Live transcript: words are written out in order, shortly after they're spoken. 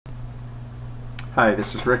Hi,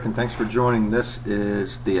 this is Rick and thanks for joining. This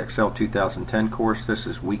is the Excel 2010 course. This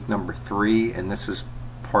is week number 3 and this is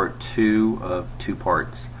part 2 of 2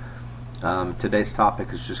 parts. Today's topic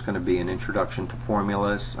is just going to be an introduction to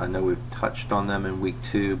formulas. I know we've touched on them in week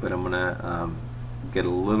 2, but I'm going to get a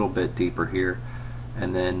little bit deeper here,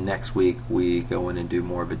 and then next week we go in and do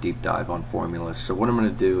more of a deep dive on formulas. So what I'm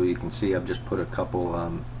going to do, you can see I've just put a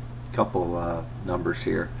couple numbers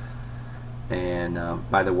here. And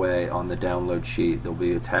by the way, on the download sheet there'll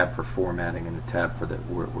be a tab for formatting and a tab for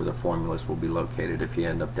where the formulas will be located if you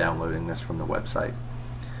end up downloading this from the website.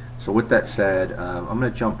 So with that said, I'm going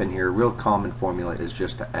to jump in here. A real common formula is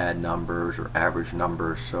just to add numbers or average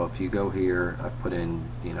numbers. So if you go here, I put in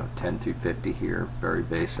 10 through 50 here, very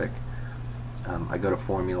basic. I go to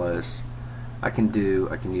formulas. I can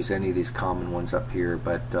use any of these common ones up here,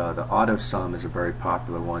 but the auto sum is a very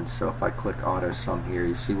popular one. So if I click auto sum here,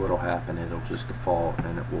 you see what will happen. It'll just default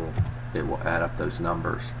and it will add up those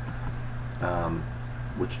numbers,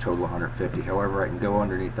 which total 150. However, I can go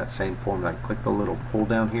underneath that same formula. I click the little pull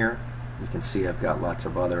down here. You can see I've got lots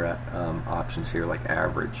of other options here, like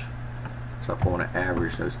average. So if I want to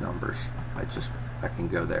average those numbers, I can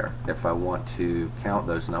go there. If I want to count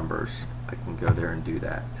those numbers, I can go there and do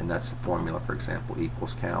that. And that's the formula, for example,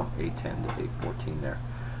 equals count A10 to A14 there.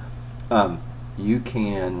 You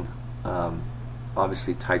can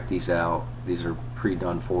obviously type these out. These are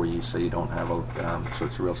pre-done for you, so you don't have so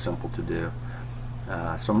it's real simple to do. So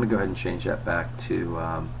I'm going to go ahead and change that back to,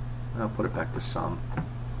 I'll put it back to sum,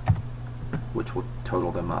 which will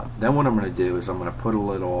total them up. Then what I'm going to do is I'm going to put a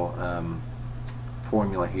little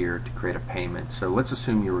formula here to create a payment. So let's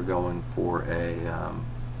assume you were going for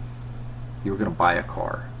you were going to buy a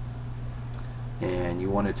car and you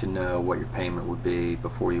wanted to know what your payment would be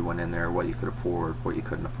before you went in there, what you could afford, what you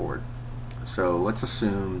couldn't afford. So let's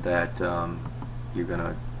assume that what we're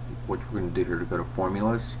going to do here to go to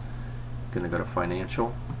formulas, going to go to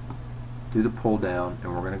financial, do the pull down,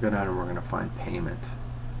 and we're going to go down and we're going to find payment,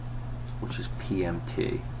 which is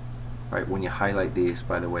PMT. Right, when you highlight these,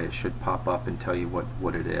 by the way, it should pop up and tell you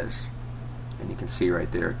what it is. And you can see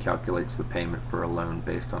right there, it calculates the payment for a loan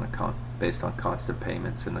based on constant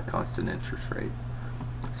payments and the constant interest rate.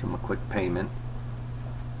 So I'm going to click payment,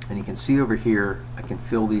 and you can see over here I can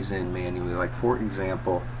fill these in manually. Like for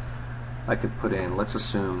example, I could put in, let's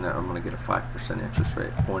assume that I'm going to get a 5% interest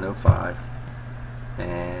rate, 0.05,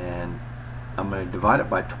 and I'm going to divide it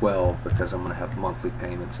by 12 because I'm going to have monthly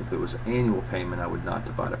payments. If it was an annual payment, I would not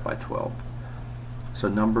divide it by 12. So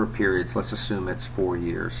number of periods, let's assume it's 4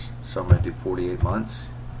 years. So I'm going to do 48 months,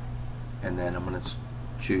 and then I'm going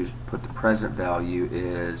to put the present value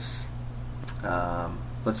is,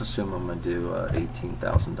 let's assume I'm going to do an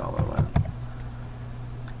 $18,000 loan.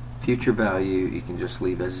 Future value you can just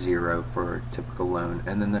leave as 0 for a typical loan,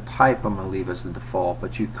 and then the type I'm going to leave as the default,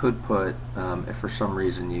 but you could put, if for some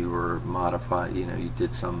reason you were modifying, you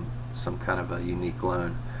did some kind of a unique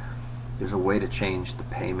loan, there's a way to change the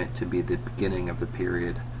payment to be the beginning of the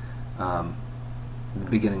period, the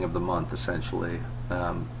beginning of the month essentially.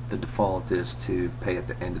 The default is to pay at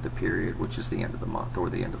the end of the period, which is the end of the month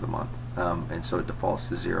or the end of the month, and so it defaults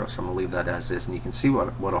to 0. So I'm going to leave that as is, and you can see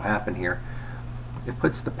what will happen here. It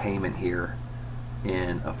puts the payment here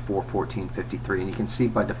in a 414.53, and you can see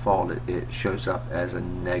by default it shows up as a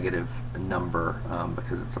negative number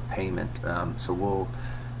because it's a payment. So we'll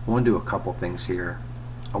want to do a couple things here.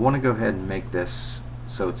 I want to go ahead and make this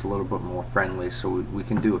so it's a little bit more friendly, so we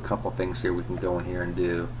can do a couple things here. We can go in here and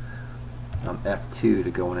do F2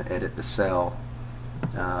 to go in and edit the cell,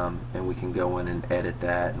 and we can go in and edit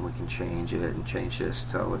that, and we can change it and change this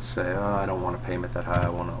to, let's say, oh, I don't want a payment that high, I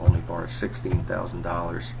want to only borrow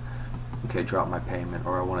 $16,000. Okay, drop my payment.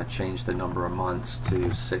 Or I want to change the number of months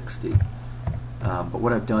to 60. But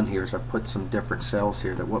what I've done here is I've put some different cells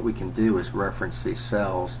here that what we can do is reference these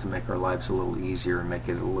cells to make our lives a little easier and make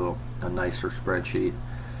it a nicer spreadsheet.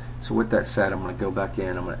 So with that said, I'm going to go back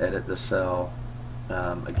in, I'm going to edit the cell.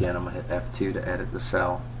 Again, I'm going to hit F2 to edit the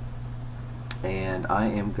cell, and I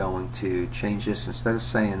am going to change this. Instead of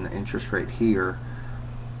saying the interest rate here,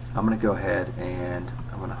 I'm going to go ahead and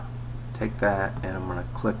I'm going to take that and I'm going to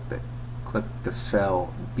click the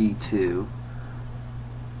cell B2,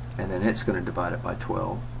 and then it's going to divide it by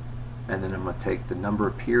 12, and then I'm going to take the number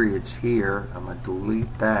of periods here, I'm going to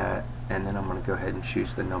delete that, and then I'm going to go ahead and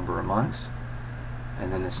choose the number of months,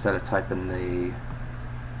 and then instead of typing the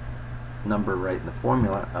number right in the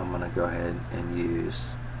formula, I'm going to go ahead and use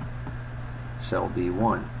cell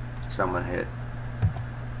B1. So I'm going to hit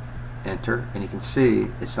enter, and you can see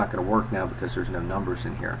it's not going to work now because there's no numbers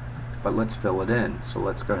in here, but let's fill it in. So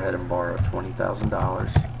let's go ahead and borrow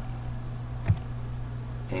 $20,000,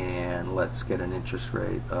 and and let's get an interest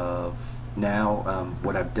rate of, now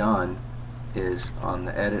what I've done is on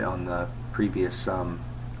the previous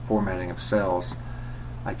formatting of cells,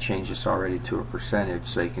 I changed this already to a percentage,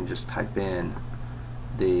 so you can just type in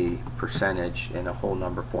the percentage in a whole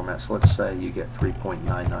number format. So let's say you get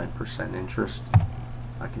 3.99% interest.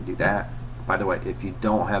 I can do that. By the way, if you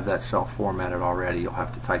don't have that cell formatted already, you'll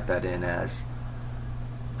have to type that in as,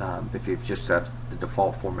 if you just have the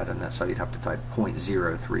default format in that cell, you'd have to type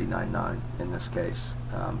 0.0399 in this case,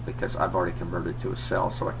 because I've already converted to a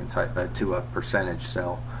cell, so I can type to a percentage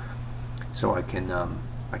cell, so I can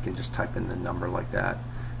just type in the number like that,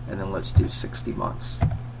 and then let's do 60 months.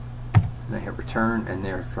 And I hit return, and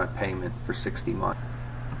there's my payment for 60 months.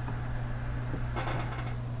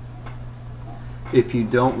 If you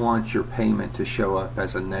don't want your payment to show up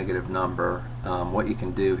as a negative number, what you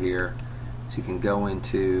can do here is you can go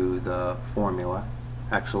into the formula.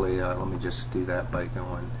 Actually, let me just do that by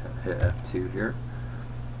going hit F2 here.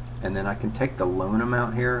 And then I can take the loan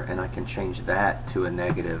amount here and I can change that to a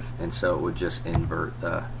negative, and so it would just invert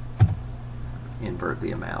the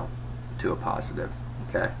amount to a positive.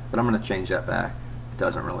 Okay, but I'm going to change that back. It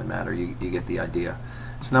doesn't really matter. You get the idea.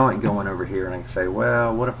 So now I can go in over here and I can say,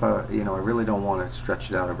 well, what if I really don't want to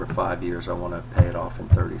stretch it out over 5 years. I want to pay it off in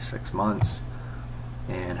 36 months.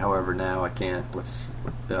 And however, now I can't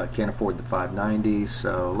afford the $590.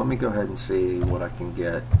 So let me go ahead and see what I can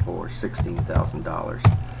get for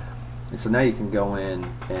 $16,000. And so now you can go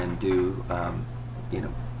in and do,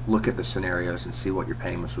 look at the scenarios and see what your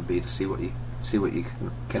payments would be to see what you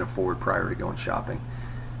can afford prior to going shopping.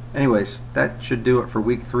 Anyways, that should do it for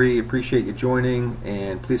week 3. Appreciate you joining,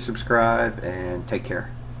 and please subscribe and take care.